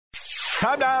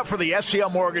Time now for the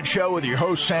SCL Mortgage Show with your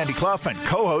host, Sandy Clough, and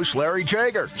co-host, Larry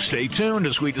Jager. Stay tuned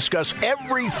as we discuss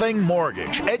everything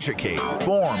mortgage. Educate,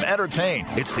 inform, entertain.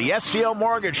 It's the SCL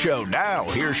Mortgage Show. Now,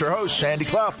 here's your host, Sandy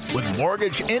Clough, with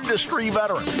mortgage industry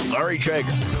veteran, Larry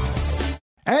Jager.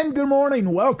 And good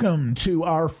morning. Welcome to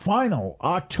our final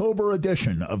October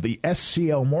edition of the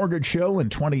SCL Mortgage Show in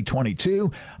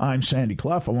 2022. I'm Sandy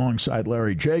Clough alongside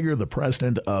Larry Jager, the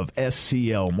president of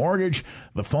SCL Mortgage.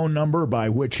 The phone number by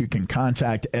which you can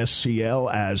contact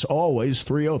SCL, as always,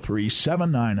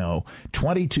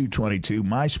 303-790-2222,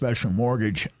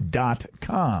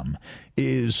 myspecialmortgage.com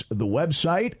is the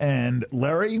website. And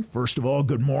Larry, first of all,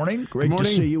 good morning. Great to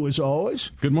see you as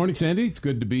always. Good morning, Sandy. It's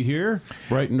good to be here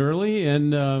bright and early.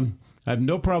 And I have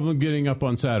no problem getting up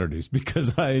on Saturdays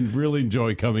because I really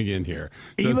enjoy coming in here.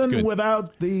 So even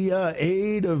without the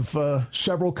aid of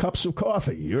several cups of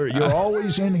coffee. You're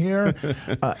always in here,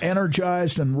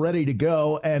 energized and ready to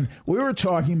go. And we were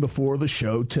talking before the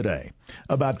show today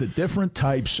about the different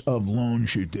types of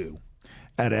loans you do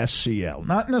at SCL.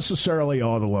 Not necessarily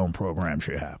all the loan programs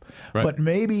you have, right, but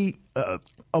maybe a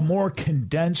more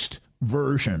condensed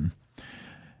version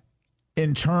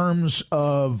in terms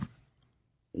of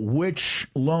which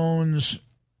loans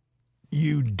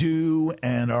you do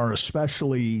and are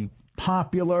especially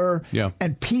popular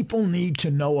and people need to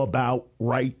know about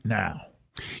right now.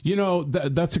 You know,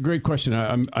 that's a great question.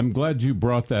 I'm glad you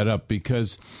brought that up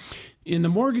because in the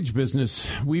mortgage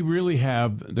business, we really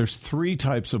there's three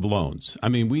types of loans. I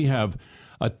mean, we have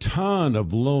a ton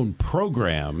of loan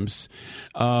programs,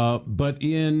 but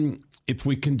if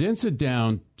we condense it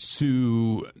down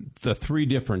to the three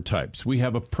different types, we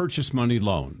have a purchase money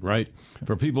loan, right,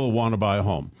 for people who want to buy a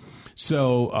home.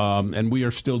 So, and we are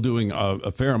still doing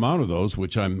a fair amount of those,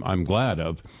 which I'm glad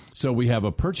of. So we have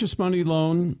a purchase money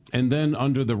loan, and then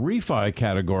under the refi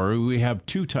category, we have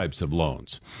two types of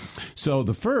loans. So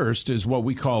the first is what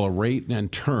we call a rate and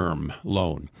term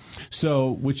loan.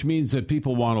 So, which means that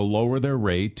people want to lower their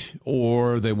rate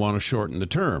or they want to shorten the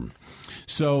term.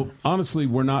 So honestly,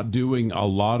 we're not doing a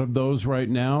lot of those right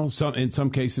now. In some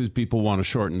cases, people want to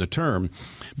shorten the term.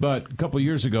 But a couple of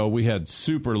years ago, we had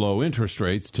super low interest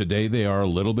rates. Today, they are a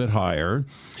little bit higher.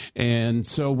 And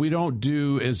so we don't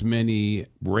do as many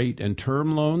rate and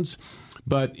term loans.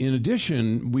 But in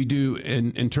addition, we do,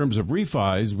 in terms of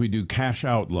refis, we do cash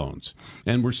out loans.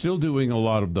 And we're still doing a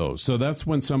lot of those. So that's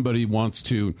when somebody wants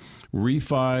to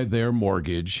refi their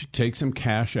mortgage, take some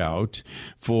cash out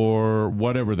for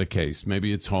whatever the case.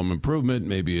 Maybe it's home improvement.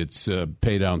 Maybe it's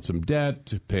pay down some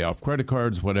debt, pay off credit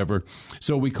cards, whatever.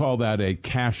 So we call that a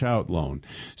cash out loan.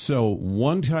 So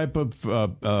one type of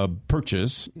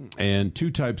purchase and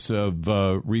two types of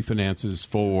refinances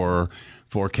for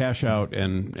cash out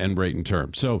and rate and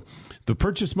term. So the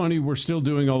purchase money, we're still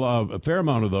doing a fair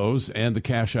amount of those, and the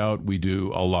cash out, we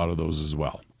do a lot of those as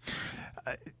well.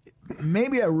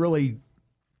 Maybe I really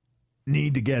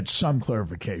need to get some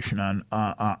clarification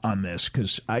on this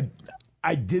because I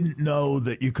didn't know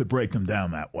that you could break them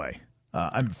down that way.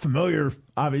 I'm familiar,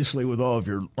 obviously, with all of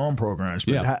your loan programs,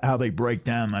 but how they break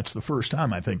down, that's the first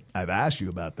time I think I've asked you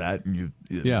about that, and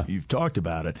you've talked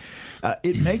about it.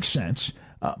 It makes sense.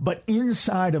 But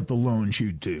inside of the loans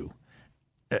you do,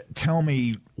 tell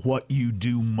me what you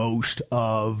do most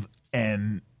of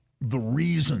and the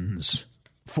reasons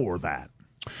for that.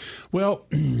 Well,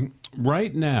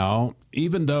 right now,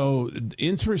 even though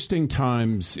interesting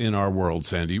times in our world,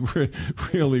 Sandy,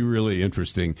 really, really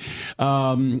interesting,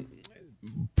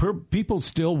 people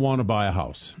still want to buy a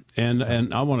house. And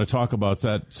I want to talk about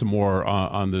that some more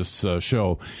on this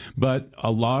show. But a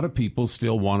lot of people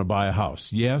still want to buy a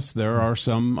house. Yes, there are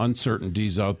some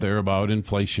uncertainties out there about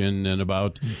inflation and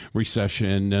about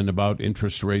recession and about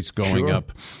interest rates going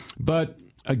up. But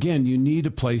again, you need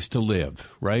a place to live,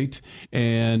 right?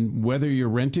 And whether you're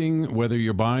renting, whether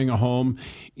you're buying a home,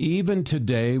 even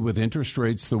today with interest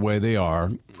rates the way they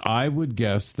are, I would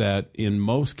guess that in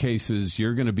most cases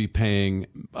you're going to be paying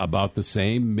about the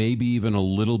same, maybe even a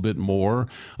little bit more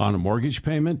on a mortgage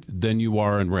payment than you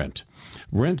are in rent.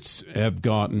 Rents have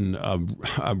gotten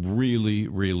really,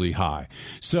 really high.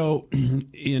 So,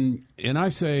 and I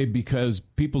say because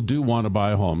people do want to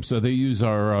buy a home, so they use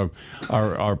our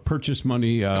purchase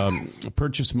money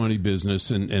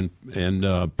business and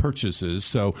purchases.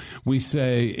 So we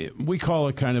call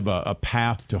it kind of a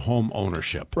path to home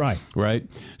ownership. Right.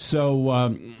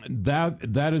 So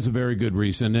that is a very good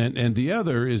reason. And the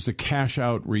other is a cash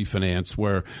out refinance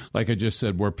where, like I just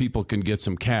said, where people can get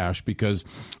some cash because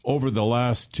over the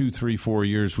last 2, 3, 4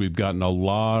 years, we've gotten a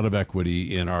lot of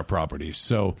equity in our properties.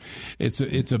 So it's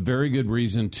a very good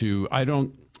reason to,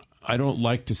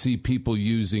 like to see people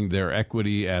using their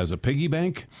equity as a piggy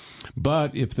bank.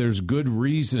 But if there's good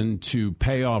reason to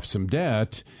pay off some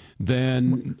debt,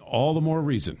 then all the more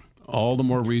reason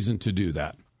to do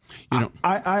that.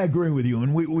 I agree with you,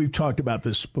 and we've talked about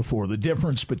this before. The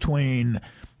difference between,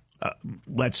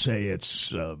 let's say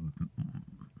it's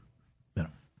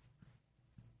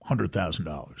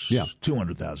 $100,000, yeah,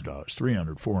 $200,000,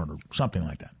 $300,000, $400,000, something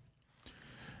like that.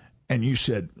 And you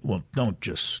said, well, don't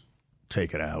just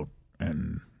take it out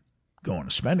and go on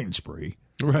a spending spree.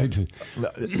 Right.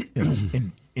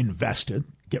 Invest it,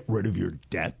 get rid of your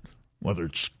debt, whether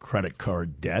it's credit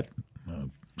card debt,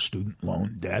 student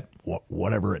loan debt,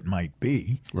 whatever it might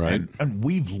be. Right. And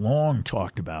we've long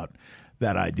talked about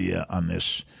that idea on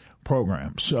this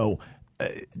program. So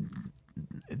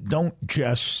don't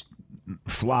just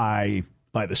fly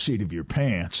by the seat of your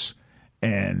pants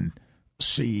and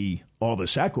see all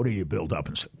this equity you build up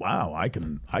and say, wow, I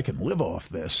can live off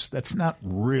this. That's not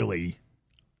really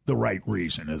the right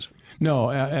reason, is it? No,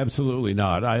 absolutely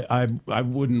not. I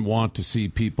wouldn't want to see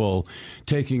people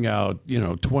taking out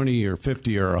 20 or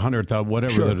 50 or 100,000,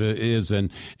 whatever that it is, and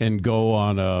go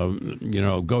on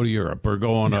go to Europe or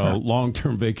go on a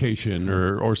long-term vacation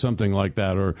or something like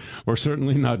that, or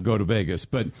certainly not go to Vegas.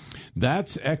 But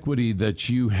that's equity that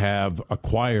you have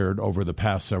acquired over the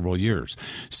past several years.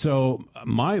 So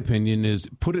my opinion is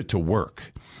put it to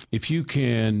work. If you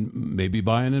can maybe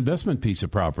buy an investment piece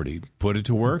of property, put it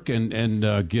to work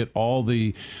and get all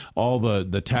the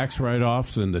tax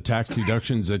write-offs and the tax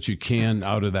deductions that you can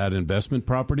out of that investment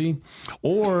property.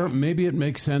 Or maybe it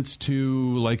makes sense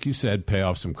to, like you said, pay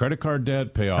off some credit card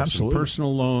debt, pay off some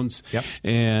personal loans. Yep.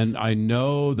 And I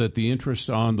know that the interest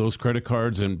on those credit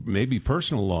cards and maybe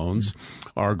personal loans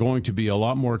are going to be a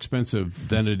lot more expensive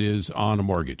than it is on a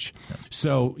mortgage. Yep.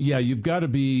 So yeah, you got to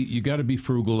be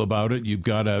frugal about it. You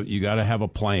got to have a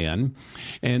plan.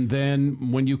 And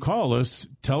then when you call us,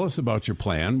 tell us about your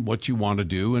plan, what you want to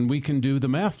do, and we can do the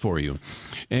math for you.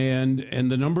 And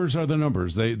the numbers are the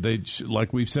numbers. They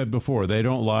like we've said before, they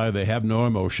don't lie. They have no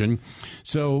emotion.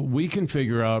 So we can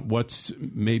figure out what's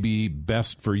maybe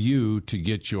best for you to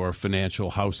get your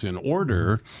financial house in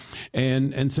order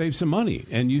and save some money.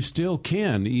 And you still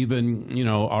can. Even,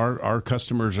 our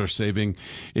customers are saving,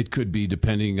 it could be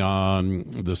depending on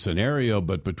the scenario,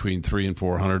 but between $300 and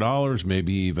 $400,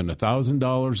 maybe even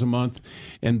 $1,000 a month.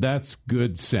 And that's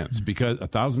good sense, because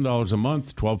 $1,000 a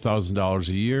month, $12,000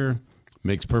 a year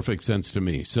makes perfect sense to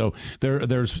me. So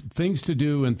there's things to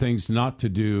do and things not to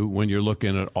do when you're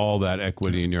looking at all that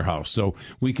equity in your house. So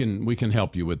we can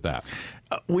help you with that.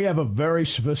 We have a very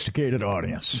sophisticated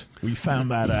audience. We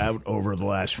found that out over the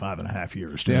last 5.5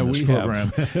 years doing this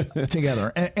program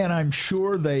together. And I'm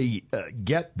sure they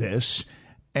get this,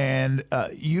 and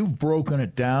you've broken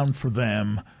it down for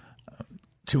them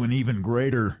to an even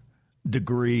greater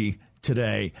degree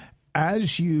today.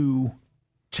 As you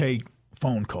take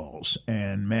phone calls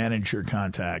and manage your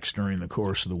contacts during the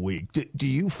course of the week, do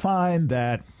you find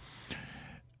that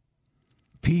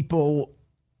people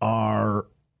are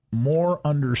more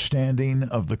understanding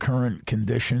of the current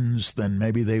conditions than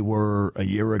maybe they were a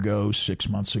year ago, 6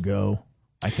 months ago?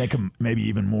 I think maybe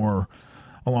even more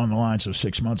along the lines of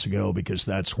 6 months ago, because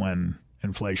that's when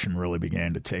inflation really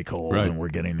began to take hold, and we're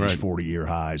getting these 40-year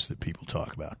highs that people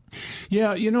talk about.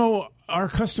 Yeah, our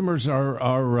customers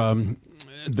are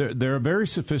they're a very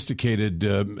sophisticated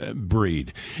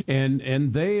breed,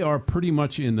 and they are pretty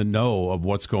much in the know of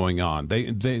what's going on.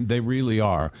 They really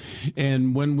are.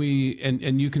 And when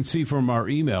and you can see from our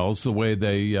emails the way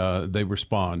they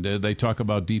respond. They talk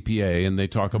about DPA and they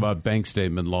talk about bank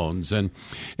statement loans, and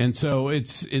so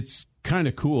it's kind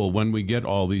of cool when we get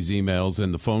all these emails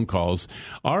and the phone calls.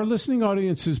 Our listening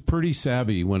audience is pretty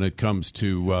savvy when it comes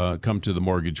to the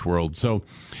mortgage world. So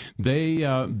they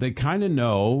kind of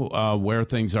know where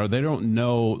things are. They don't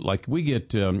know, like we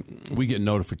get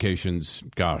notifications,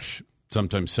 gosh,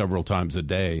 sometimes several times a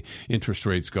day. Interest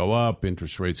rates go up,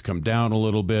 interest rates come down a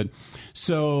little bit.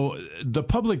 So the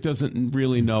public doesn't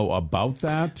really know about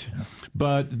that,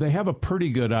 but they have a pretty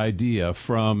good idea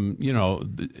from,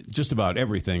 just about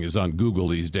everything is on Google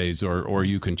these days, or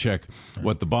you can check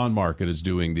what the bond market is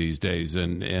doing these days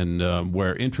and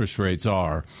where interest rates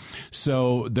are.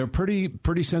 So they're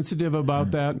pretty sensitive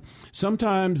about that.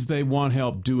 Sometimes they want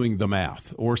help doing the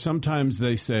math, or sometimes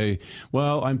they say,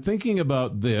 well, I'm thinking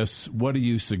about this. What do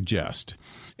you suggest?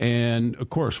 And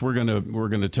of course, we're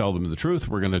gonna tell them the truth.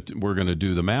 We're gonna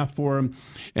do the math for them,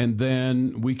 and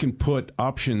then we can put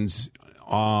options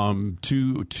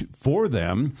for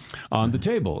them on the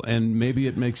table. And maybe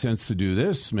it makes sense to do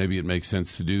this. Maybe it makes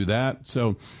sense to do that.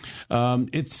 So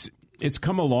it's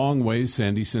come a long way,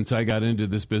 Sandy, since I got into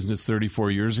this business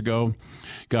 34 years ago.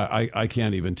 God, I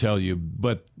can't even tell you.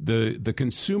 But the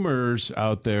consumers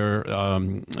out there,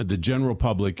 the general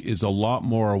public, is a lot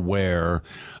more aware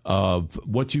of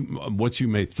what you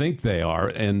may think they are,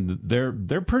 and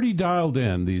they're pretty dialed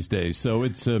in these days. So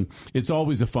it's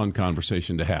always a fun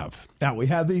conversation to have. Now, we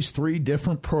have these three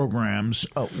different programs.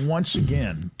 Once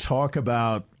again, talk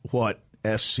about what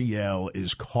SCL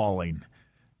is calling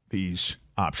these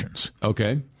options.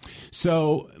 Okay.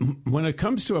 So when it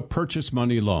comes to a purchase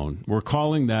money loan, we're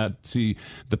calling that the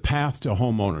path to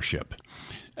home ownership.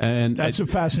 And that's a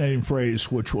fascinating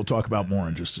phrase, which we'll talk about more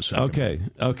in just a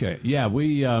second. Okay. Yeah,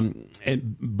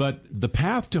 but the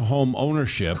path to home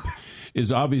ownership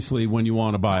is obviously when you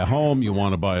want to buy a home, you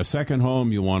want to buy a second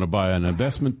home, you want to buy an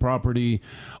investment property,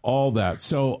 all that.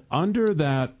 So under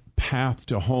that path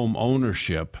to home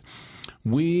ownership,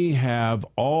 we have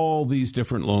all these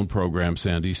different loan programs,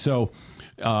 Sandy. So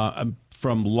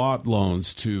from lot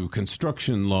loans to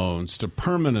construction loans to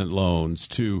permanent loans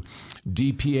to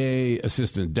DPA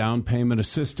assistance, down payment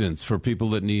assistance for people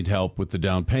that need help with the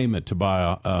down payment to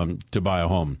buy a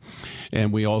home.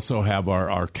 And we also have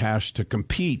our Cash to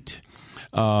Compete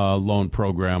loan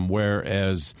program,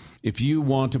 whereas if you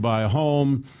want to buy a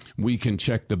home, we can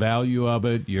check the value of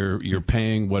it. You're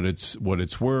paying what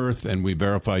it's worth, and we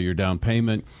verify your down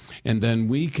payment, and then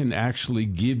we can actually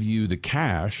give you the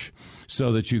cash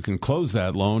so that you can close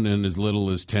that loan in as little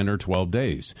as 10 or 12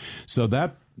 days. So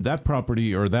that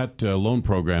property or that loan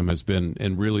program has been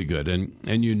really good.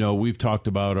 And we've talked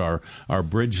about our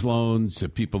bridge loans,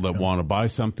 people that want to buy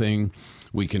something.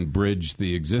 We can bridge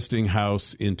the existing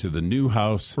house into the new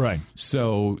house. Right.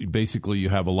 So basically you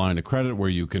have a line of credit where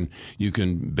you can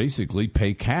basically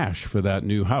pay cash for that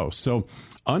new house. So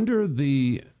under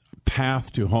the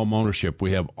path to home ownership,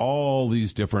 we have all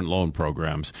these different loan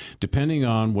programs, depending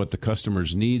on what the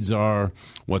customer's needs are,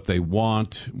 what they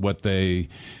want, maybe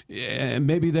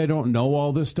they don't know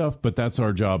all this stuff, but that's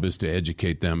our job, is to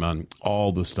educate them on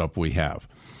all the stuff we have.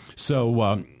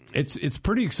 So, it's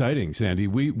pretty exciting, Sandy.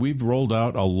 We've rolled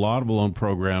out a lot of loan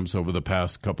programs over the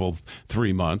past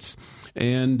 3 months,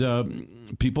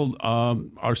 and people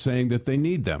are saying that they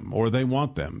need them or they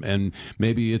want them, and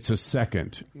maybe it's a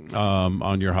second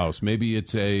on your house. Maybe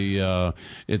it's a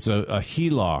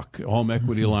HELOC, home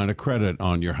equity line of credit,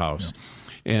 on your house,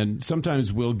 and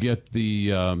sometimes we'll get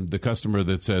the customer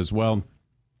that says, "Well,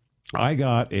 I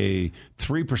got a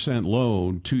 3%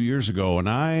 loan 2 years ago, and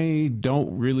I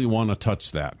don't really want to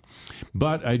touch that.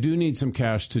 But I do need some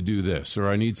cash to do this, or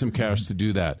I need some cash to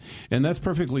do that." And that's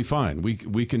perfectly fine.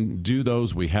 We can do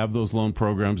those. We have those loan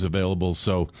programs available.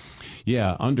 So,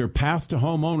 yeah, under Path to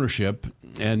Home Ownership,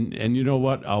 and you know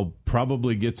what? I'll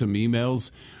probably get some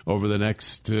emails over the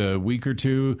next week or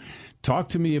two. Talk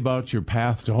to me about your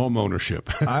path to home ownership.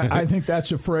 I think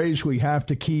that's a phrase we have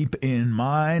to keep in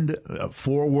mind.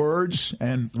 4 words,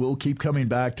 and we'll keep coming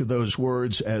back to those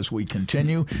words as we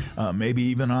continue, maybe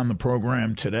even on the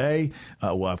program today.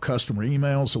 We'll have customer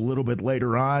emails a little bit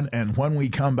later on, and when we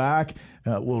come back,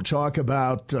 we'll talk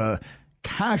about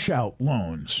cash-out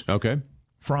loans. Okay.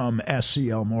 From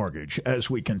SCL Mortgage. As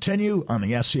we continue on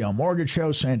the SCL Mortgage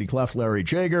Show, Sandy Clough, Larry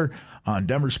Jager on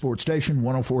Denver Sports Station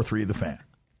 104.3 The Fan.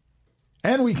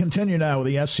 And we continue now with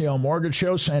the SCL Mortgage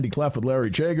Show. Sandy Clough with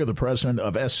Larry Jager, the president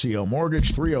of SCL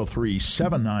Mortgage.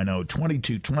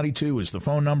 303-790-2222 is the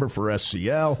phone number for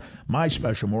SCL.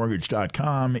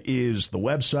 MySpecialMortgage.com is the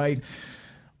website.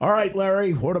 All right,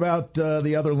 Larry, what about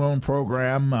the other loan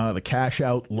program, the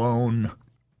cash-out loan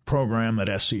program that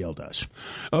SCL does?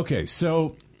 Okay,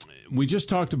 so we just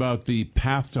talked about the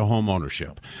path to home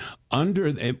ownership.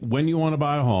 When you want to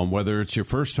buy a home, whether it's your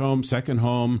first home, second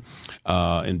home,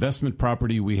 investment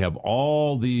property, we have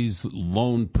all these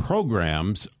loan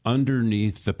programs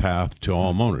underneath the path to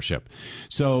home ownership.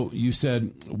 So you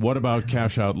said, what about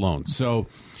cash out loans? So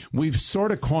we've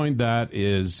sort of coined that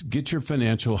is get your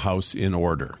financial house in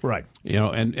order. Right.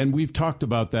 And we've talked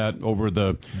about that over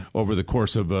the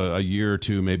course of a year or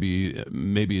two,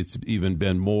 maybe it's even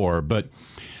been more, but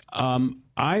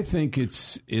I think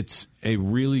it's a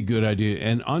really good idea.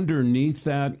 And underneath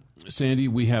that, Sandy,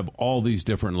 we have all these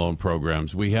different loan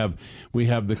programs. We have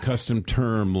the custom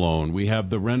term loan. We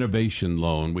have the renovation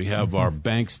loan. We have our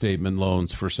bank statement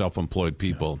loans for self-employed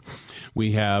people.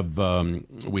 We have,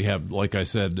 like I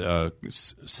said,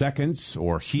 seconds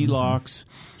or HELOCs.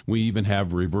 We even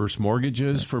have reverse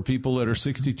mortgages for people that are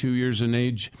 62 years in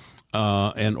age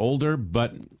and older.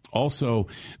 But also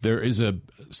there is a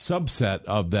subset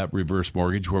of that reverse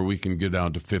mortgage where we can go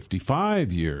down to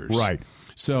 55 years. Right.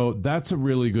 So that's a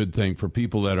really good thing for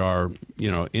people that are,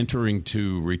 entering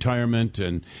to retirement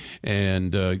and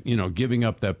giving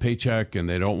up that paycheck, and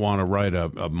they don't want to write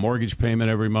a mortgage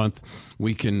payment every month.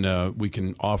 We can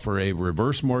offer a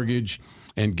reverse mortgage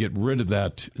and get rid of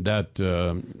that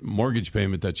mortgage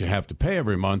payment that you have to pay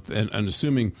every month, and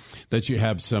assuming that you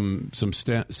have some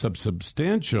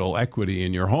substantial equity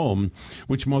in your home,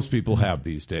 which most people have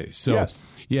these days. So. Yes.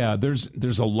 Yeah,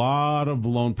 there's a lot of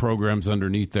loan programs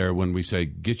underneath there when we say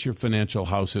get your financial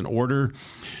house in order.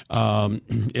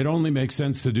 It only makes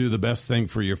sense to do the best thing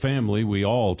for your family. We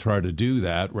all try to do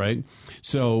that, right?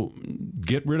 So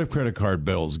get rid of credit card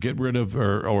bills, get rid of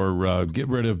get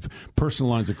rid of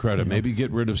personal lines of credit, maybe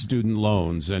get rid of student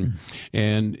loans, and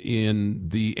in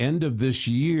the end of this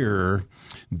year,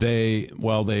 they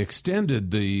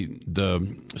extended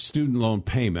the student loan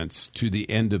payments to the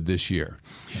end of this year.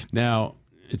 Now,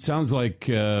 it sounds like,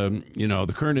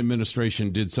 the current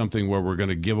administration did something where we're going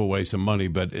to give away some money,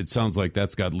 but it sounds like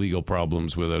that's got legal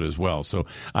problems with it as well. So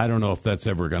I don't know if that's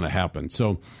ever going to happen.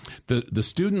 So the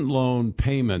student loan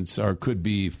payments could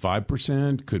be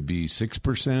 5%, could be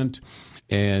 6%,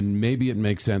 and maybe it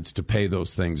makes sense to pay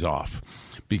those things off,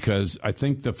 because I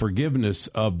think the forgiveness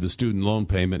of the student loan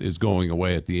payment is going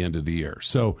away at the end of the year.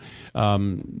 So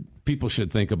people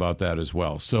should think about that as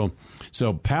well. So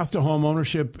path to home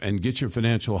ownership and get your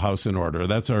financial house in order.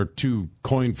 That's our two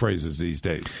coin phrases these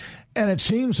days. And it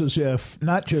seems as if,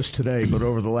 not just today, but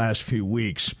over the last few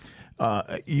weeks,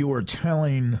 you are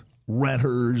telling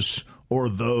renters or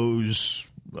those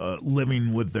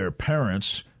living with their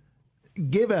parents,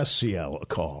 give SCL a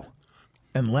call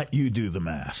and let you do the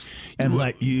math and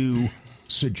let you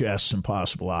suggest some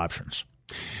possible options.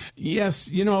 Yes,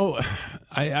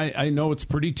 I know it's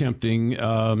pretty tempting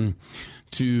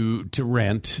to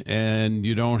rent, and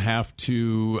you don't have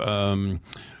to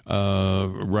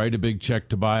write a big check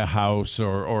to buy a house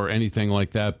or anything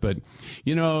like that. But,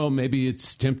 maybe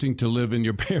it's tempting to live in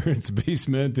your parents'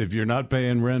 basement if you're not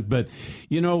paying rent. But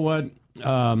you know what?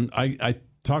 I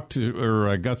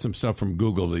I got some stuff from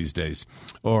Google these days,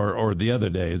 or the other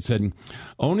day. It said,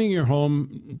 owning your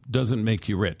home doesn't make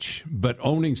you rich, but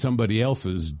owning somebody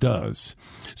else's does.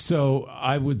 So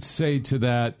I would say to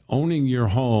that, owning your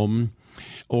home,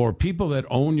 or people that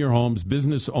own your homes,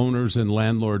 business owners and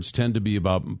landlords tend to be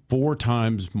about 4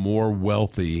 times more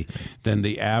wealthy than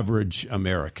the average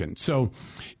American. So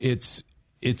it's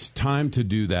time to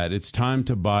do that. It's time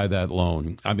to buy that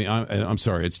loan. I mean, I'm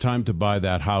sorry. It's time to buy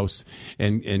that house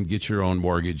and get your own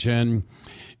mortgage. And,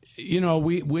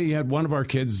 we had one of our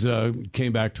kids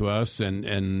came back to us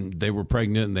and they were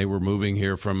pregnant and they were moving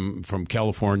here from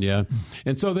California.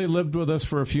 And so they lived with us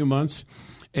for a few months.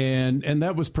 And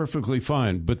that was perfectly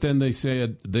fine. But then they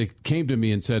came to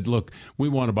me and said, look, we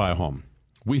want to buy a home.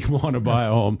 We want to buy a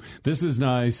home. This is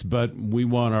nice, but we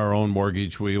want our own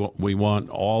mortgage. We want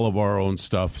all of our own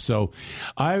stuff. So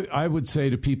I would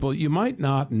say to people, you might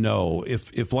not know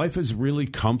if life is really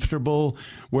comfortable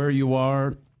where you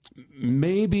are,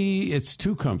 maybe it's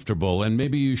too comfortable, and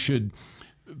maybe you should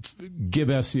give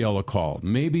SCL a call.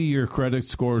 Maybe your credit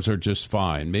scores are just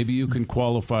fine. Maybe you can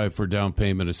qualify for down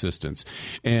payment assistance.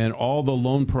 And all the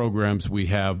loan programs we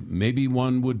have, maybe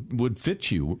one would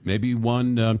fit you. Maybe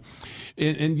one,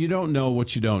 and you don't know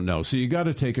what you don't know. So you got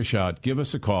to take a shot. Give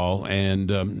us a call,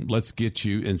 and let's get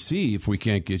you and see if we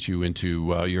can't get you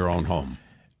into your own home.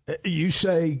 You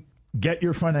say get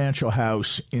your financial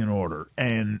house in order.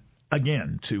 And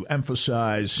again, to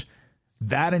emphasize,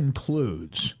 that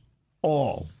includes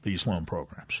all these loan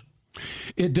programs.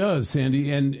 It does, Sandy,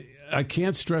 and I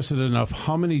can't stress it enough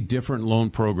how many different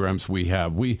loan programs we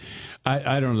have.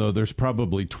 I don't know, there's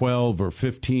probably 12 or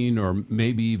 15 or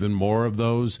maybe even more of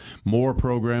those, more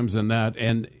programs than that.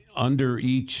 And under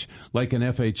each, like an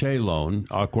FHA loan,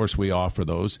 of course, we offer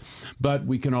those, but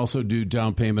we can also do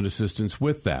down payment assistance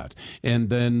with that. And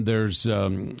then there's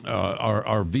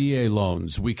our VA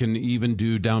loans. We can even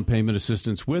do down payment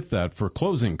assistance with that for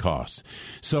closing costs.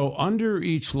 So under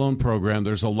each loan program,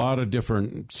 there's a lot of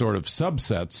different sort of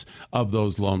subsets of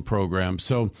those loan programs.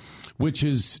 So, which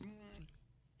is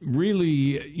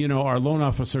really, our loan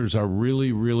officers are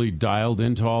really, really dialed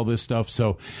into all this stuff.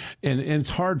 So, and it's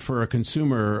hard for a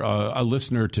consumer, a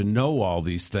listener, to know all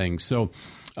these things. So,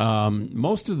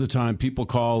 most of the time people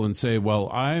call and say, well,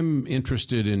 I'm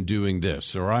interested in doing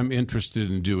this, or I'm interested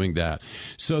in doing that.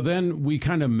 So then we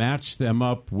kind of match them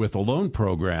up with a loan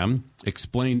program,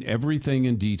 explain everything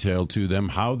in detail to them,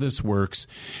 how this works,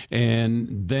 and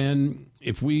then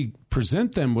if we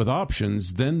present them with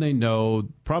options, then they know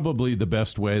probably the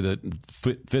best way that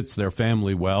fits their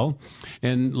family well.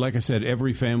 And like I said,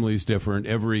 every family is different.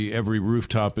 Every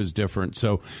rooftop is different.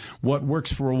 So what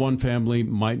works for one family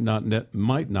might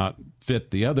not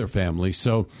fit the other family.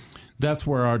 So that's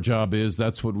where our job is.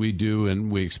 That's what we do,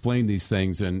 and we explain these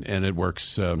things, and it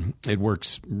works. It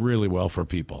works really well for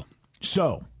people.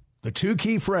 So the two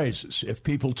key phrases, if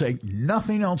people take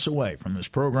nothing else away from this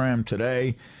program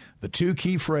today, the two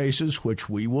key phrases, which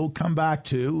we will come back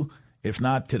to, if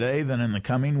not today, then in the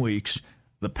coming weeks,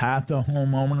 the path to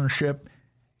home ownership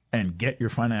and get your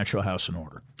financial house in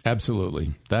order.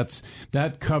 Absolutely.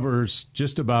 That covers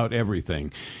just about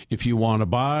everything. If you want to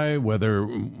buy, whether,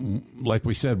 like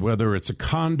we said, whether it's a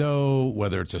condo,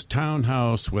 whether it's a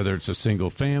townhouse, whether it's a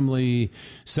single family,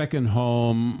 second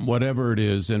home, whatever it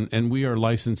is, and we are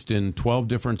licensed in 12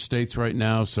 different states right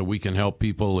now, so we can help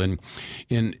people. And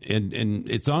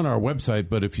it's on our website,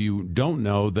 but if you don't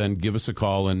know, then give us a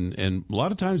call. And a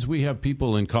lot of times we have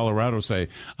people in Colorado say,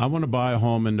 I want to buy a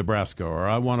home in Nebraska, or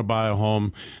I want to buy a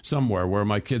home somewhere where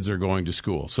my kids are going to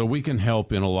school. So we can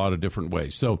help in a lot of different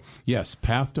ways. So yes,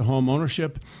 path to home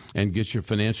ownership, and get your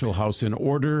financial house in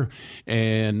order,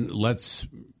 and let's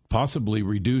possibly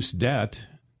reduce debt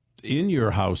in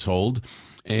your household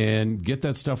and get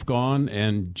that stuff gone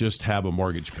and just have a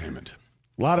mortgage payment.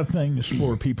 A lot of things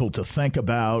for people to think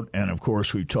about, and of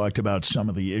course we've talked about some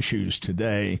of the issues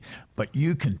today, but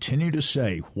you continue to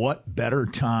say, what better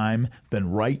time than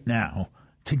right now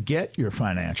to get your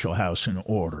financial house in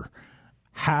order?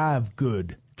 Have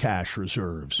good cash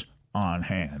reserves on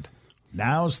hand.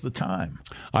 Now's the time.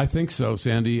 I think so,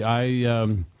 Sandy.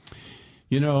 In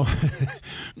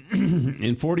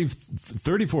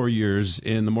 34 years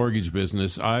in the mortgage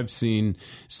business, I've seen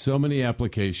so many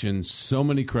applications, so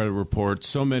many credit reports,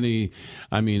 so many,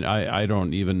 I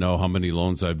don't even know how many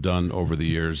loans I've done over the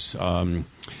years.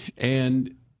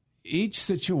 And each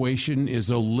situation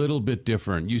is a little bit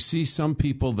different. You see some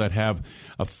people that have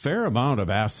a fair amount of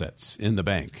assets in the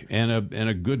bank and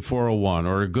a good 401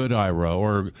 or a good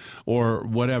IRA or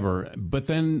whatever. But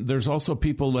then there's also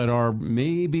people that are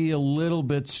maybe a little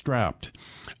bit strapped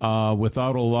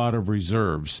without a lot of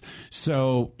reserves.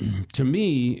 So to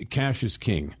me, cash is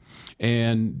king.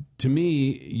 And to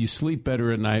me, you sleep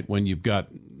better at night when you've got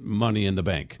money in the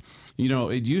bank.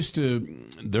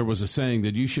 There was a saying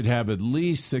that you should have at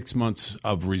least 6 months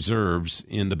of reserves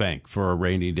in the bank for a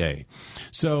rainy day.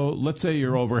 So let's say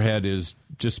your overhead is,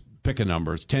 just pick a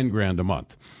number, it's $10,000 a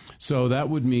month. So that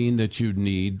would mean that you'd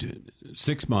need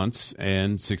 6 months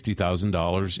and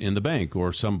 $60,000 in the bank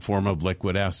or some form of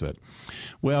liquid asset.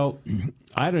 Well,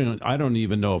 I don't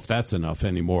even know if that's enough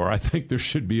anymore. I think there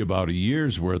should be about a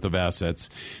year's worth of assets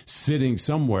sitting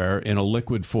somewhere in a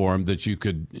liquid form that you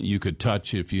could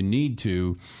touch if you need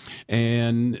to.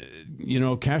 And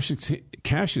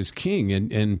cash is king.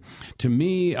 And to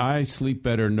me, I sleep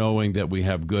better knowing that we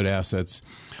have good assets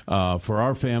for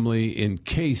our family in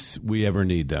case we ever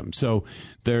need them. So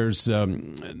there's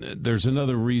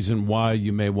another reason why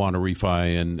you may want to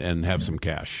refi and have some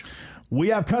cash. We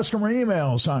have customer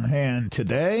emails on hand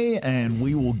today, and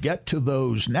we will get to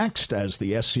those next as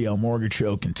the SCL Mortgage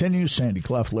Show continues. Sandy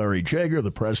Clough, Larry Jager, the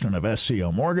president of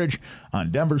SCL Mortgage, on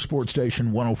Denver Sports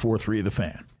Station 104.3 The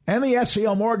Fan. And the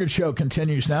SCL Mortgage Show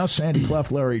continues now. Sandy Clough,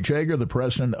 Larry Jager, the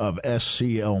president of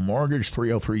SCL Mortgage,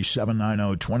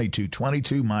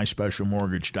 303-790-2222,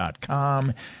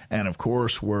 myspecialmortgage.com. And, of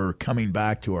course, we're coming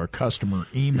back to our customer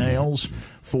emails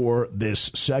for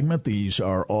this segment. These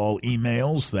are all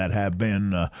emails that have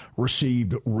been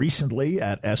received recently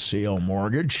at SCL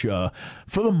Mortgage,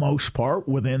 for the most part,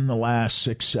 within the last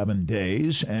 6-7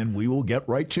 days, and we will get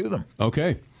right to them.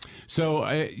 Okay. So,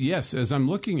 yes, as I'm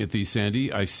looking at these,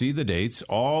 Sandy, I see the dates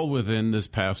all within this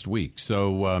past week.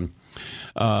 So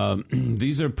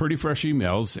these are pretty fresh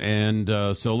emails.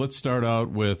 And so let's start out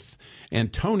with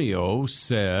Antonio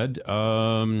said,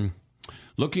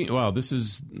 this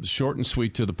is short and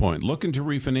sweet to the point. Looking to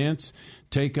refinance,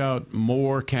 take out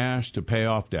more cash to pay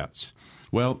off debts.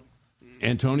 Well,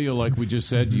 Antonio, like we just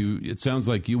said, it sounds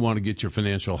like you want to get your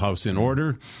financial house in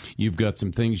order. You've got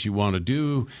some things you want to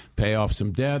do, pay off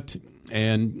some debt.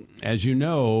 And as you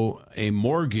know, a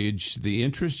mortgage, the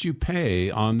interest you pay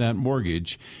on that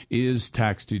mortgage is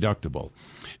tax deductible.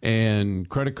 And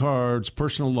credit cards,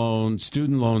 personal loans,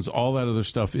 student loans, all that other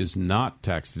stuff is not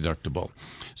tax deductible.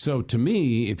 So to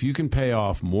me, if you can pay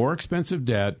off more expensive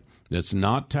debt that's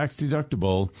not tax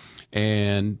deductible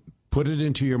and put it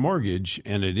into your mortgage,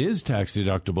 and it is tax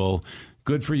deductible,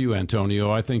 good for you,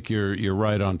 Antonio. I think you're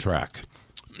right on track.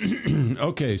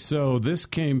 Okay, so this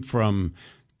came from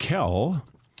Kel,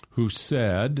 who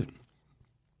said,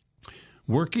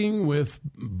 working with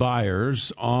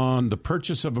buyers on the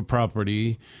purchase of a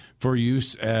property for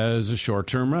use as a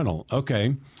short-term rental.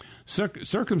 Okay.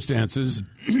 Circumstances,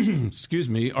 excuse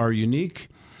me, are unique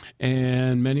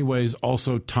and in many ways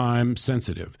also time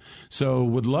sensitive. So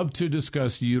would love to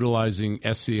discuss utilizing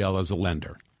SCL as a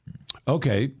lender.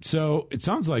 Okay, so it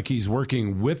sounds like he's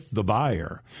working with the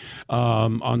buyer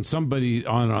on somebody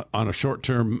on a short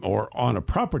term or on a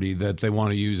property that they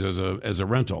want to use as a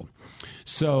rental.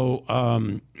 So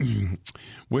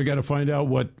we got to find out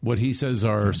what he says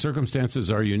our circumstances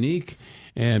are unique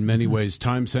and many ways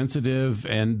time sensitive,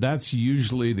 and that's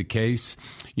usually the case.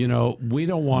 You know, we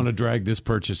don't want to drag this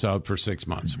purchase out for 6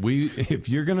 months. If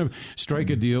you're going to strike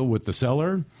a deal with the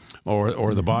seller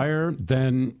or the buyer,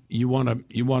 then you want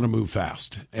to move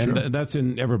fast, and that's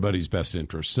in everybody's best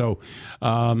interest. So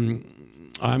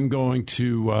I'm going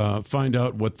to find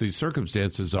out what the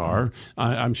circumstances are.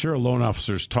 I'm sure loan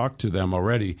officers talked to them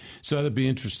already, so that'd be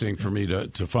interesting for me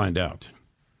to find out.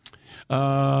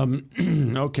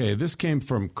 Okay, this came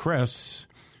from Chris,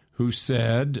 who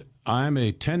said, I'm a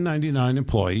 1099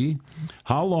 employee.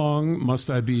 How long must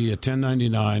I be a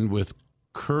 1099 with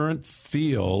current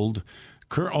field?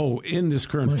 In this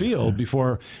current field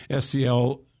before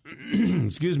SCL,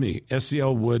 excuse me,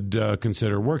 SCL would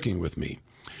consider working with me?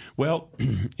 Well,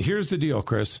 here's the deal,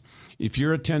 Chris. If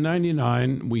you're a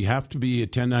 1099, we have to be a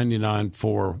 1099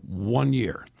 for 1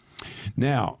 year.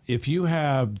 Now, if you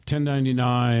have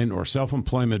 1099 or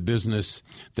self-employment business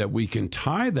that we can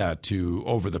tie that to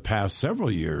over the past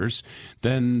several years,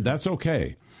 then that's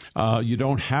okay. You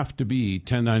don't have to be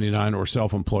 1099 or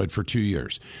self-employed for 2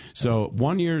 years. So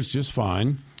 1 year is just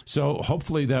fine. So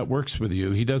hopefully that works with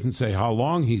you. He doesn't say how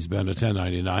long he's been a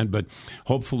 1099, but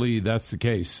hopefully that's the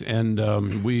case.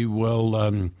 And we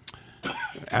will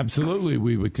absolutely,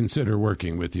 we would consider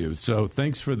working with you. So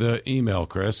thanks for the email,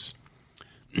 Chris.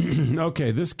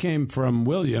 Okay, this came from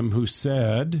William, who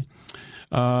said,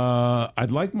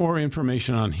 I'd like more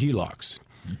information on HELOCs.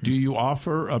 Do you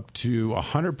offer up to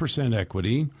 100%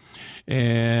 equity?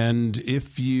 And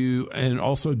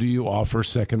also do you offer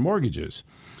second mortgages?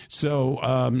 So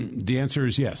the answer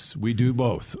is yes, we do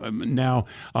both. Now,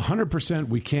 100%,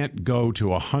 we can't go to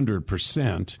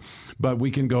 100%, but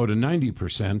we can go to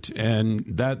 90%, and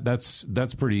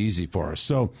that's pretty easy for us.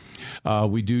 So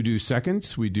we do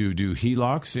seconds, we do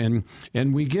HELOCs,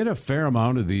 and we get a fair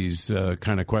amount of these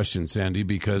kind of questions, Sandy,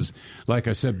 because like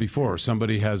I said before,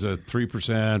 somebody has a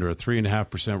 3% or a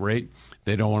 3.5% rate,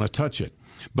 they don't want to touch it.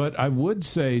 But I would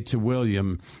say to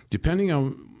William, depending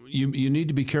on you need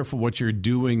to be careful what you're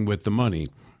doing with the money.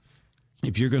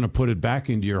 If you're going to put it back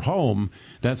into your home,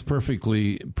 that's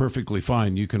perfectly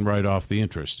fine. You can write off the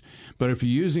interest. But if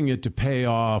you're using it to pay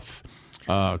off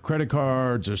credit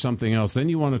cards or something else, then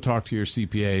you want to talk to your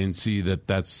CPA and see that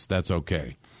that's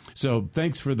okay. So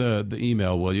thanks for the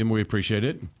email, William. We appreciate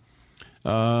it.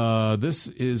 This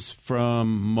is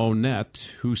from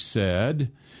Monette, who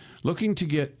said, looking to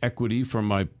get equity from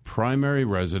my primary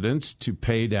residence to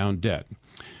pay down debt.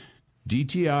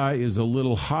 DTI is a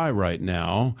little high right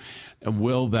now.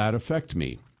 Will that affect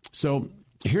me? So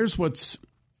here's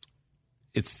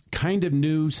it's kind of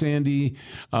new, Sandy.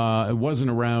 It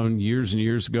wasn't around years and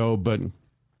years ago, but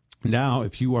now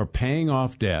if you are paying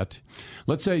off debt,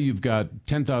 let's say you've got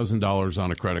 $10,000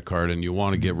 on a credit card and you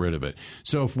want to get rid of it.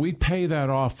 So if we pay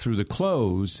that off through the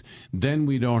close, then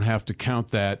we don't have to count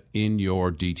that in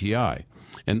your DTI.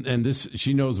 And this,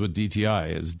 she knows what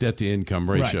DTI is, debt to income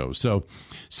ratio. Right.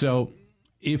 So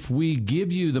if we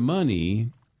give you the money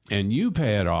and you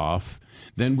pay it off,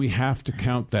 then we have to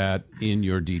count that in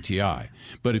your DTI.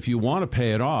 But if you want to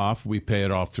pay it off, we pay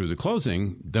it off through the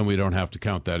closing, then we don't have to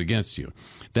count that against you.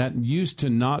 That used to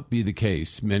not be the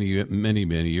case many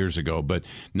years ago, but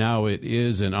now it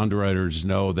is, and underwriters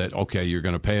know that, okay, you're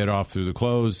going to pay it off through the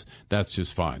close, that's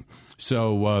just fine.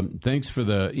 So thanks for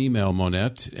the email,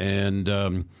 Monette,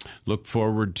 and look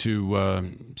forward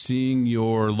to seeing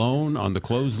your loan on the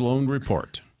closed loan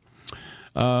report.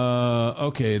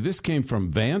 Okay, this came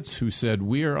from Vance, who said,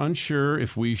 we are unsure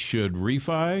if we should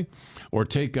refi or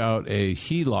take out a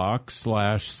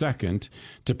HELOC/second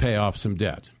to pay off some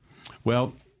debt.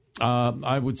 Well,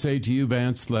 I would say to you,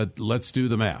 Vance, let's do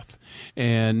the math.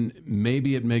 And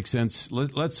maybe it makes sense.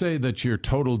 Let's say that your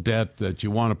total debt that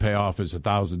you want to pay off is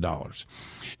 $1,000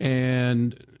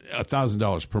 and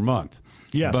 $1,000 per month.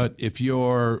 Yes. But if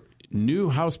your new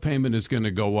house payment is going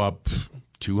to go up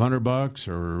 $200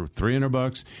 or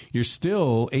 $300, you're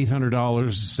still $800,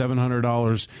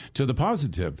 $700 to the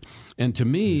positive. And to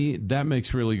me, that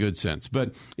makes really good sense.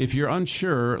 But if you're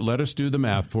unsure, let us do the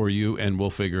math for you and we'll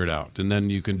figure it out. And then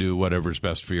you can do whatever's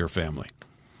best for your family.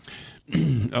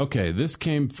 Okay, this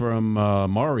came from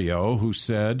Mario, who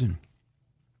said,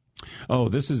 oh,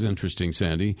 this is interesting,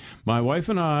 Sandy. My wife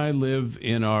and I live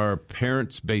in our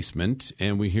parents' basement,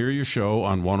 and we hear your show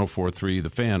on 104.3 The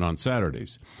Fan on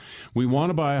Saturdays. We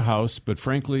want to buy a house, but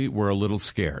frankly, we're a little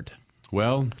scared.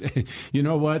 Well, you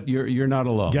know what? You're not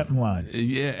alone. Get in line.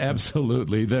 Yeah,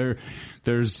 absolutely. There's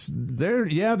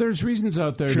reasons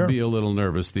out there Sure. to be a little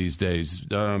nervous these days.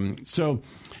 So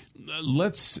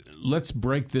let's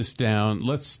break this down.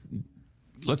 Let's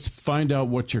find out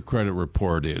what your credit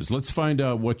report is. Let's find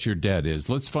out what your debt is.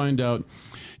 Let's find out,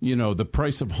 the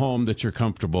price of home that you're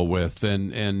comfortable with,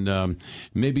 and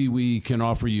maybe we can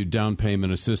offer you down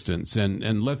payment assistance.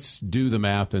 And let's do the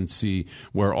math and see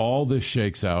where all this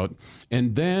shakes out.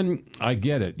 And then I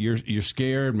get it. You're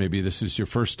scared. Maybe this is your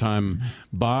first time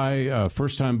buying a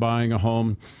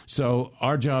home. So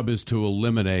our job is to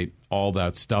eliminate all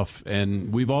that stuff,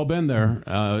 and we've all been there,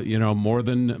 more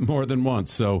than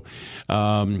once. So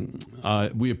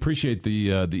we appreciate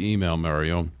the email,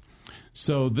 Mario.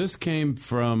 So this came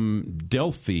from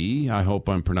Delphi. I hope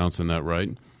I'm pronouncing that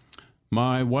right.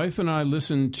 My wife and I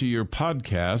listen to your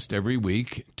podcast every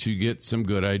week to get some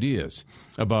good ideas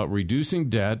about reducing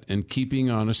debt and keeping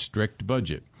on a strict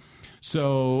budget.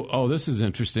 So, this is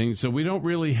interesting. So we don't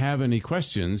really have any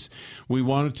questions. We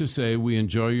wanted to say we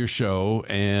enjoy your show,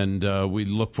 and we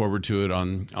look forward to it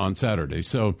on Saturday.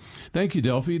 So thank you,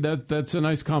 Delphi. That's a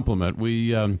nice compliment.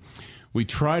 We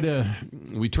try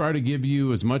to give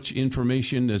you as much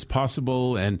information as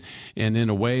possible, and in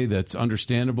a way that's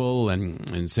understandable.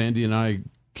 And Sandy and I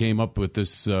came up with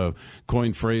this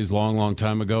coined phrase long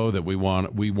time ago that we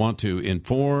want to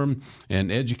inform and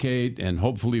educate, and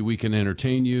hopefully we can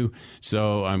entertain you.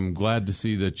 So I'm glad to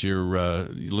see that you're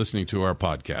listening to our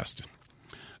podcast.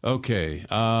 Okay,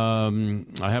 I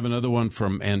have another one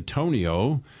from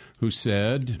Antonio, who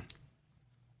said,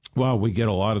 wow, we get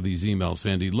a lot of these emails,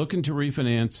 Sandy. Looking to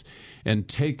refinance and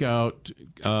take out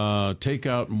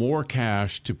more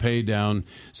cash to pay down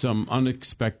some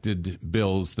unexpected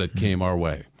bills that came our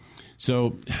way.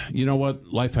 So, you know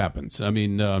what? Life happens. I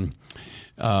mean,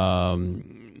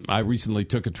 I recently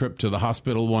took a trip to the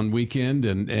hospital one weekend,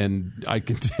 and I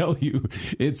can tell you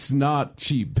it's not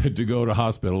cheap to go to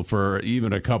hospital for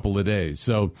even a couple of days.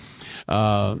 So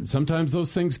sometimes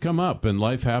those things come up, and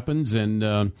life happens,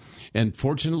 and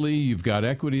fortunately you've got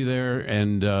equity there,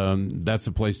 and that's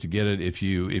a place to get it if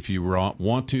you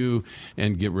want to,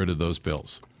 and get rid of those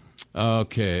bills.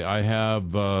 Okay, I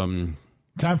have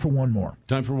Time for one more.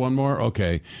 Time for one more?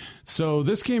 Okay. So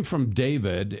this came from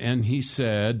David, and he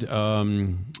said,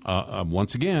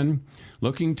 once again,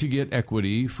 looking to get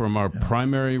equity from our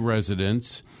primary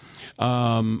residence.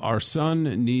 Our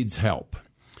son needs help.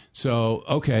 So,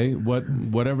 okay,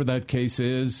 whatever that case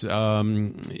is, we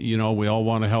all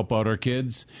want to help out our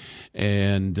kids,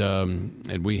 and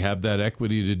we have that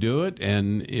equity to do it.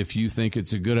 And if you think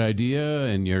it's a good idea,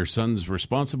 and your son's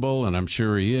responsible, and I'm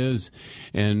sure he is,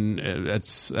 and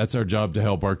that's our job to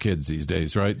help our kids these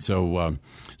days, right? So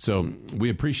we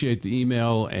appreciate the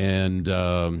email, and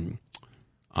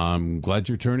I'm glad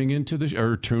you're tuning into the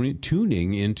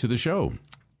show.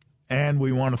 And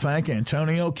we want to thank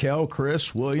Antonio, Kel,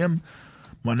 Chris, William,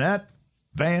 Monette,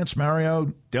 Vance,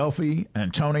 Mario, Delphi,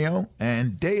 Antonio,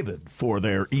 and David for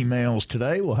their emails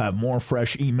today. We'll have more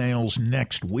fresh emails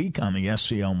next week on the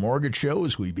SCL Mortgage Show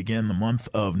as we begin the month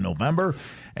of November.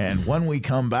 And when we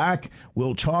come back,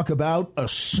 we'll talk about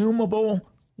assumable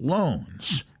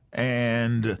loans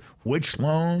and which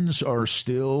loans are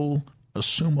still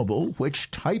assumable,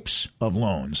 which types of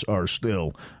loans are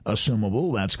still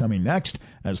assumable. That's coming next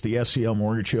as the SCL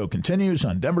Mortgage Show continues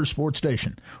on Denver Sports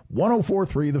Station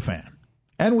 104.3 The Fan.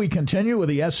 And we continue with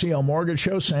the SCL Mortgage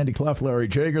Show. Sandy Clough, Larry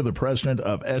Jager, the president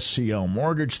of SCL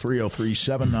Mortgage,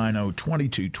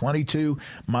 303-790-2222.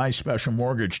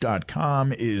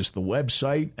 MySpecialMortgage.com is the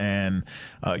website, and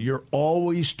you're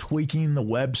always tweaking the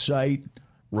website,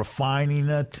 refining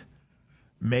it,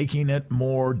 making it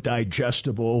more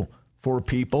digestible for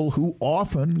people who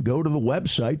often go to the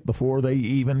website before they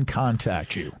even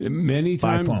contact you. Many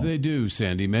times they do,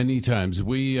 Sandy. Many times.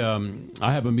 I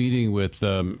have a meeting with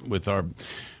our,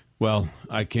 well,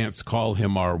 I can't call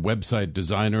him our website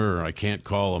designer, or I can't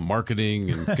call him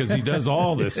marketing, because he does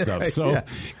all this stuff. So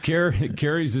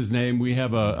Carrie's his name. We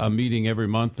have a meeting every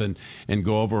month and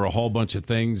go over a whole bunch of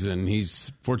things, and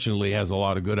he's fortunately has a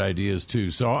lot of good ideas too.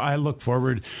 So I look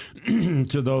forward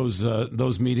to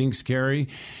those meetings, Carrie,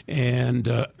 and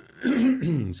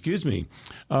excuse me.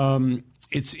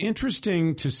 It's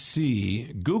interesting to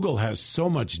see. Google has so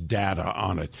much data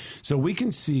on it, so we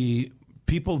can see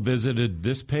people visited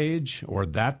this page or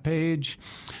that page.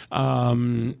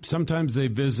 Sometimes they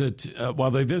visit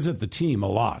the team a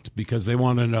lot because they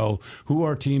want to know who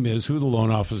our team is, who the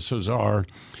loan officers are,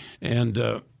 and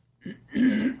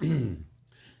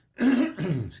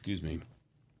excuse me,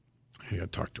 I got to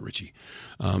talk to Richie.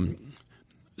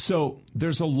 So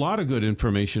there's a lot of good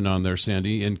information on there,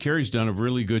 Sandy, and Carrie's done a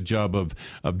really good job of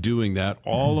doing that.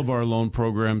 All of our loan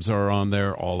programs are on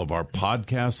there. All of our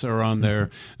podcasts are on there.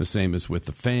 The same as with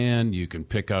the Fan. You can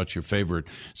pick out your favorite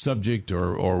subject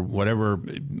or whatever,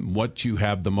 what you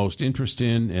have the most interest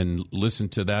in, and listen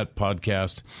to that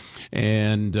podcast.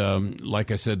 And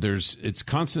like I said, it's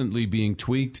constantly being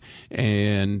tweaked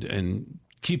and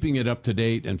keeping it up to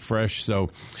date and fresh.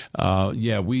 So,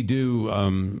 we do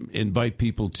invite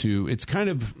people to. It's kind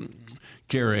of,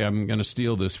 Gary, I'm going to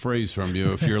steal this phrase from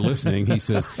you if you're listening. He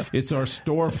says, it's our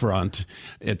storefront.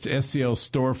 It's SCL's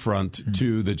storefront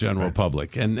to the general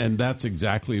public. And that's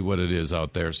exactly what it is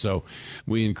out there. So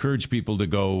we encourage people to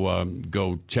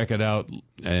go check it out.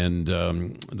 And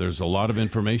there's a lot of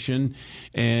information.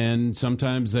 And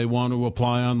sometimes they want to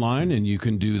apply online, and you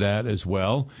can do that as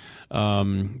well.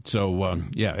 It's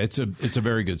a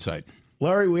very good site.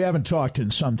 Larry, we haven't talked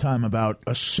in some time about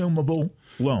assumable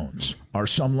loans. Are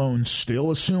some loans still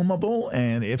assumable?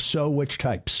 And if so, which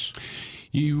types?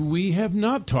 We have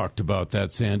not talked about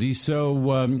that, Sandy.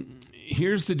 So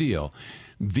here's the deal.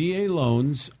 VA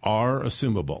loans are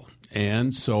assumable.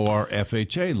 And so are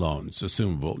FHA loans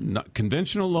assumable.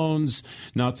 Conventional loans,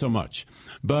 not so much.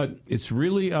 But it's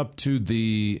really up to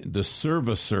the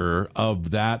servicer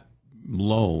of that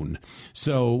loan.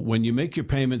 So when you make your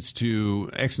payments to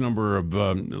X number of,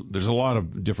 there's a lot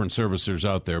of different servicers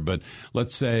out there, but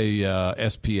let's say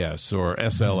SPS or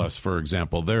SLS, for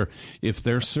example, if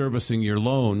they're servicing your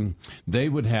loan, they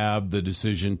would have the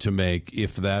decision to make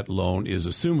if that loan is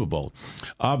assumable.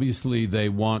 Obviously, they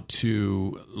want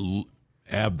to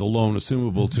have the loan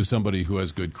assumable to somebody who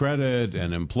has good credit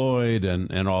and employed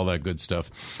and all that good stuff.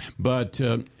 But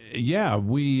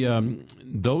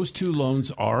those two loans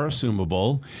are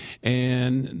assumable,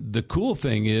 and the cool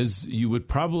thing is you would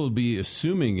probably be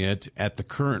assuming it at the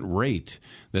current rate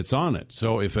that's on it.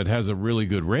 So if it has a really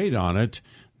good rate on it,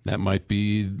 that might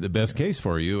be the best case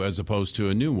for you as opposed to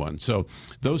a new one. So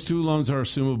those two loans are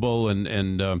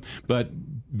assumable, but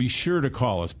be sure to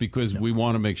call us because we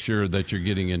want to make sure that you're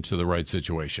getting into the right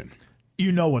situation.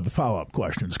 You know what the follow-up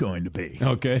question is going to be.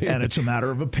 Okay. And it's a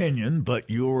matter of opinion, but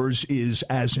yours is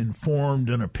as informed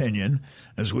an opinion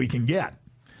as we can get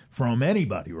from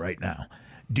anybody right now.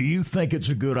 Do you think it's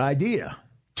a good idea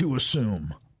to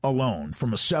assume a loan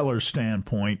from a seller's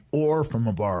standpoint or from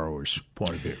a borrower's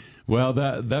point of view? Well,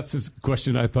 that's a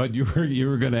question I thought you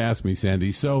were going to ask me,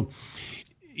 Sandy. So,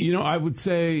 I would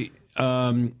say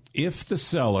if the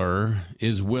seller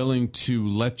is willing to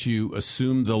let you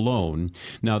assume the loan,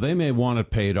 now they may want it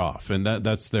paid off, and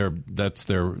that's their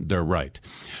right.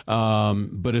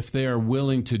 But if they are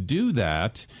willing to do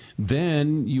that,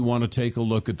 then you want to take a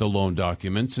look at the loan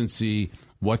documents and see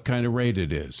what kind of rate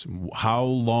it is, how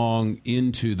long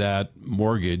into that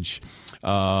mortgage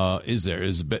is there?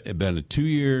 Has it been 2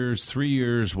 years, 3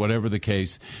 years, whatever the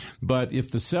case? But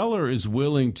if the seller is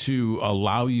willing to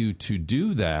allow you to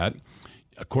do that,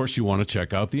 of course, you want to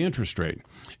check out the interest rate.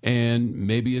 And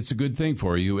maybe it's a good thing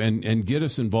for you and get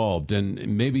us involved.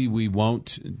 And maybe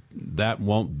that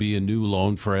won't be a new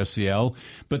loan for SCL,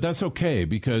 but that's okay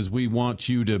because we want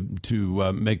you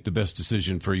to make the best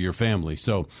decision for your family.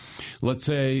 So let's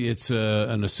say it's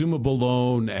an assumable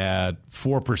loan at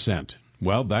 4%.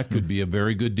 Well, that could be a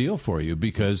very good deal for you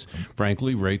because,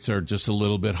 frankly, rates are just a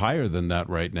little bit higher than that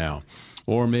right now.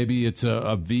 Or maybe it's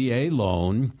a VA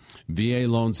loan. VA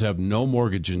loans have no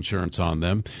mortgage insurance on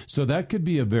them. So that could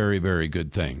be a very, very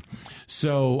good thing.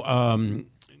 So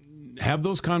have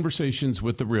those conversations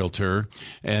with the realtor,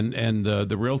 and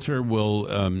the realtor will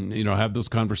have those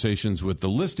conversations with the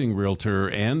listing realtor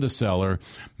and the seller.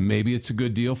 Maybe it's a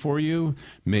good deal for you,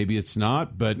 maybe it's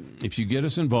not. But if you get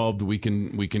us involved, we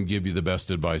can give you the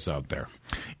best advice out there.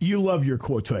 You love your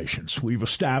quotations. We've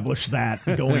established that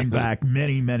going back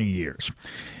many, many years.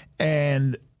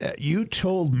 And you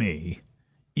told me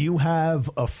you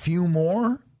have a few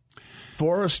more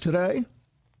for us today.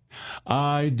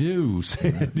 I do,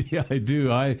 Sandy. I do.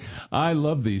 I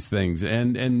love these things.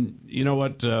 And you know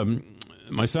what?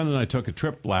 My son and I took a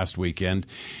trip last weekend,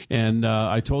 and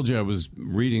I told you I was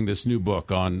reading this new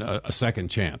book on a second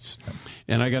chance.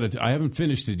 And I haven't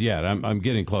finished it yet. I'm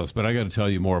getting close, but I got to tell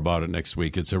you more about it next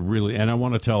week. It's and I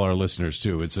want to tell our listeners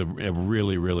too. It's a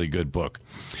really, really good book.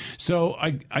 So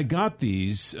I got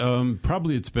these.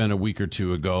 Probably it's been a week or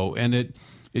two ago, and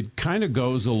it kind of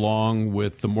goes along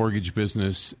with the mortgage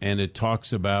business, and it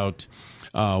talks about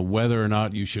whether or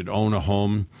not you should own a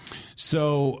home.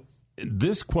 So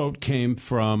this quote came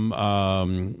from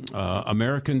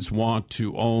Americans Want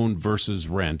to Own versus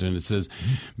Rent, and it says,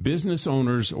 business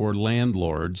owners or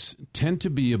landlords tend to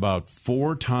be about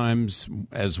four times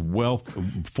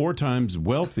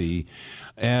wealthy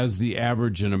as the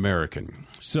average American.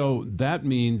 So that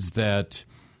means that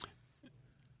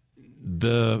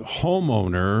the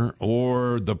homeowner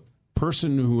or the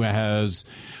person who has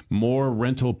more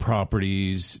rental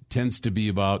properties tends to be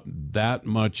about that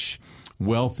much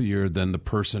wealthier than the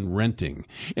person renting.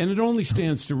 And it only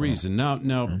stands to reason. Now,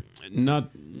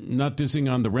 not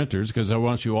dissing on the renters, because I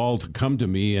want you all to come to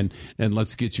me and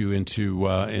let's get you into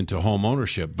home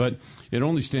ownership. But it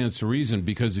only stands to reason,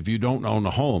 because if you don't own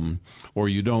a home or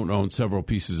you don't own several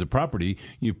pieces of property,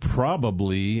 you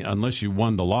probably, unless you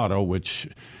won the lotto, which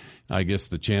I guess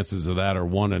the chances of that are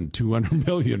 1 in 200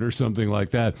 million or something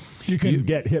like that. You can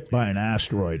get hit by an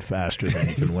asteroid faster than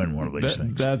you can win one of these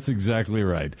things. That's exactly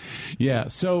right. Yeah,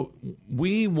 so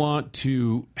we want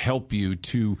to help you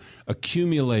to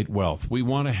accumulate wealth. We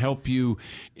want to help you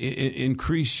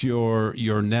increase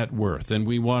your net worth, and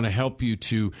we want to help you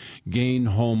to gain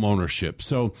home ownership.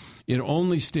 So it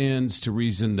only stands to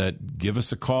reason that give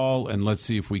us a call and let's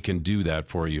see if we can do that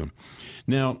for you.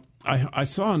 Now, I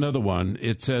saw another one.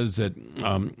 It says that,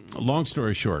 long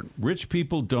story short, rich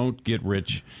people don't get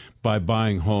rich by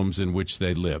buying homes in which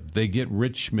they live. They get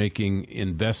rich making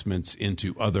investments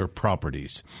into other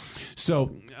properties.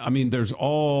 So, I mean, there's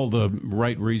all the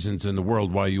right reasons in the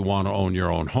world why you want to own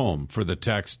your own home, for the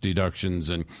tax deductions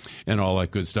and all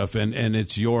that good stuff. And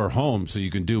it's your home, so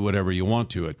you can do whatever you want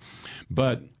to it.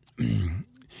 But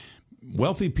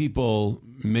wealthy people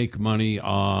make money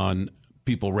on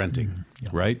people renting,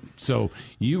 right? So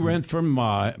you rent from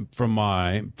my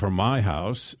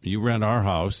house, you rent our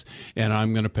house, and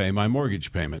I'm going to pay my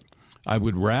mortgage payment. I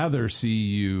would rather see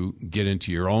you get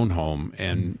into your own home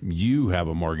and you have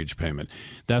a mortgage payment.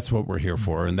 That's what we're here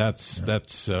for, and that's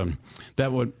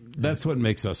what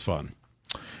makes us fun.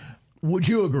 Would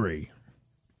you agree?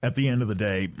 At the end of the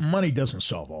day, money doesn't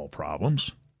solve all problems.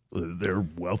 There are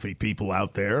wealthy people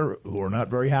out there who are not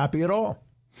very happy at all.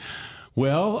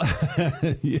 Well,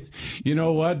 you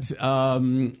know what?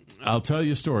 I'll tell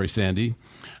you a story, Sandy.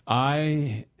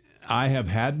 I have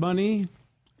had money,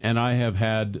 and I have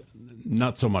had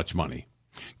not so much money.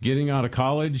 Getting out of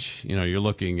college, you're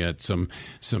looking at some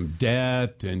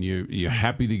debt, and you're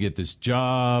happy to get this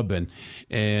job,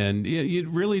 and you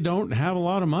really don't have a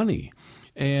lot of money.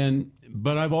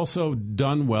 But I've also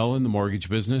done well in the mortgage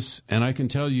business, and I can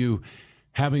tell you,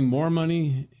 having more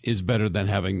money is better than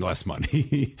having less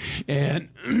money. And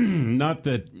not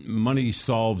that money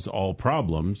solves all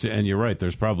problems. And you're right,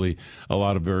 there's probably a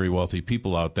lot of very wealthy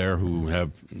people out there who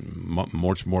have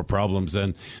much more problems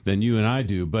than you and I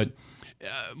do. But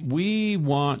we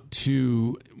want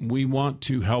to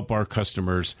help our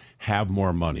customers have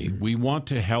more money. We want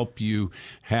to help you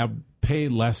pay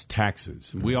less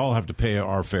taxes. We all have to pay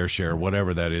our fair share,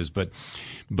 whatever that is. But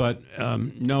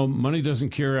no, money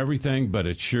doesn't cure everything, but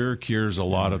it sure cures a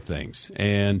lot of things.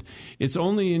 And it's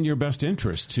only in your best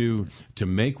interest to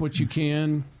make what you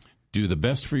can, do the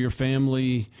best for your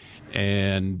family,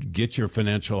 and get your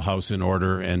financial house in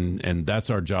order. And that's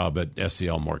our job at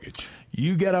SCL Mortgage.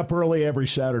 You get up early every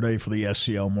Saturday for the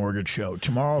SCL Mortgage Show.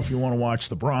 Tomorrow, if you want to watch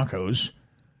the Broncos,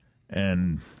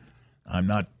 and I'm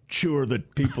not sure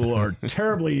that people are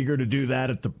terribly eager to do that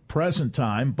at the present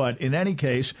time, but in any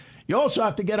case, you also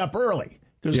have to get up early,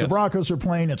 because the Broncos are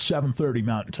playing at 7:30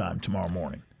 Mountain Time tomorrow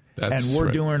morning. And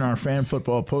we're doing our fan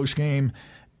football postgame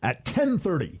at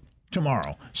 10:30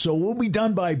 tomorrow. So we'll be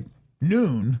done by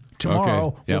noon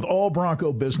tomorrow with all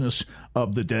Bronco business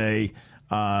of the day.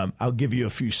 I'll give you a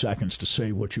few seconds to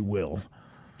say what you will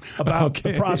about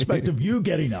the prospect of you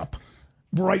getting up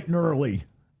bright and early,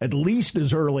 at least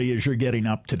as early as you're getting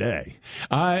up today.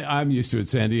 I'm used to it,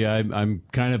 Sandy. I'm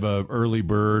kind of a early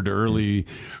bird, early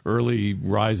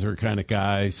riser kind of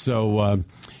guy. So,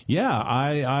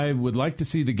 I would like to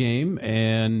see the game.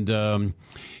 And,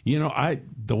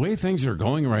 the way things are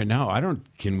going right now,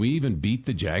 can we even beat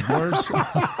the Jaguars?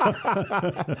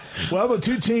 Well, the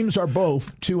two teams are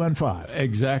both 2-5.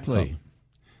 Exactly.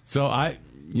 So I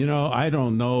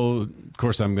don't know. Of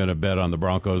course, I'm going to bet on the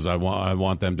Broncos. I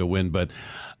want them to win, but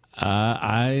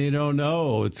I don't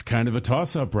know. It's kind of a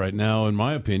toss-up right now, in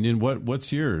my opinion.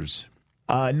 What's yours?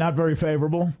 Not very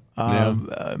favorable,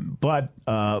 but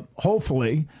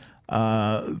hopefully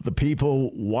the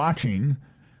people watching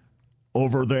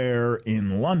over there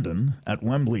in London at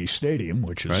Wembley Stadium,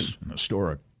 which is an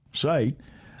historic site,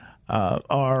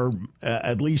 are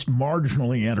at least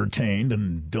marginally entertained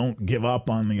and don't give up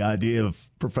on the idea of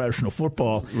professional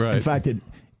football. Right. In fact,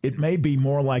 it may be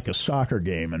more like a soccer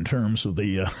game in terms of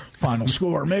the final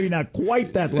score. Maybe not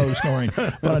quite that low scoring,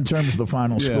 but in terms of the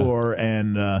final score.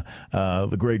 And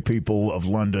the great people of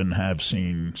London have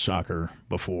seen soccer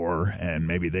before, and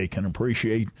maybe they can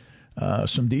appreciate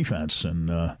some defense.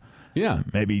 And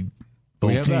maybe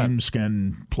both teams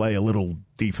can play a little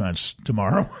defense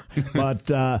tomorrow. But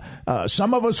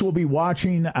some of us will be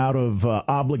watching out of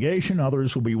obligation.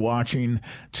 Others will be watching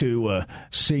to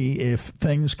see if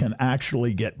things can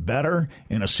actually get better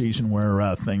in a season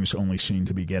where things only seem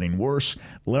to be getting worse.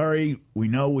 Larry, we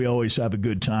know we always have a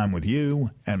good time with you,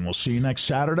 and we'll see you next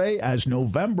Saturday as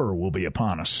November will be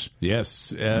upon us.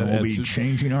 Yes. We'll be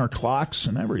changing our clocks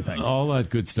and everything. All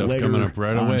that good stuff coming up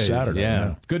right away. Saturday.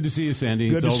 Yeah. Good to see you, Sandy.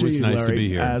 Good it's always nice to be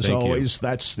here. As Thank always, you.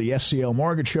 That's the SCL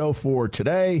Mortgage Show for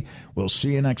today. We'll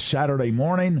see you next Saturday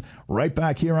morning, right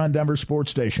back here on Denver Sports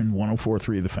Station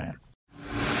 104.3 The Fan.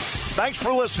 Thanks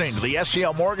for listening to the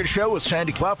SCL Mortgage Show with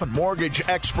Sandy Clough and mortgage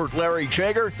expert Larry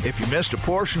Jager. If you missed a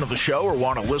portion of the show or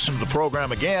want to listen to the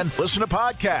program again, listen to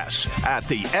podcasts at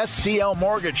the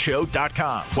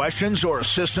SCLMortgageShow.com. Questions or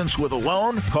assistance with a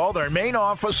loan? Call their main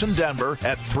office in Denver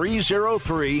at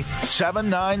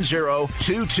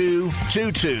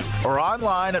 303-790-2222 or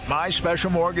online at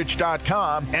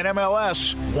myspecialmortgage.com,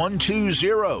 NMLS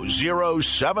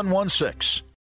 1200716.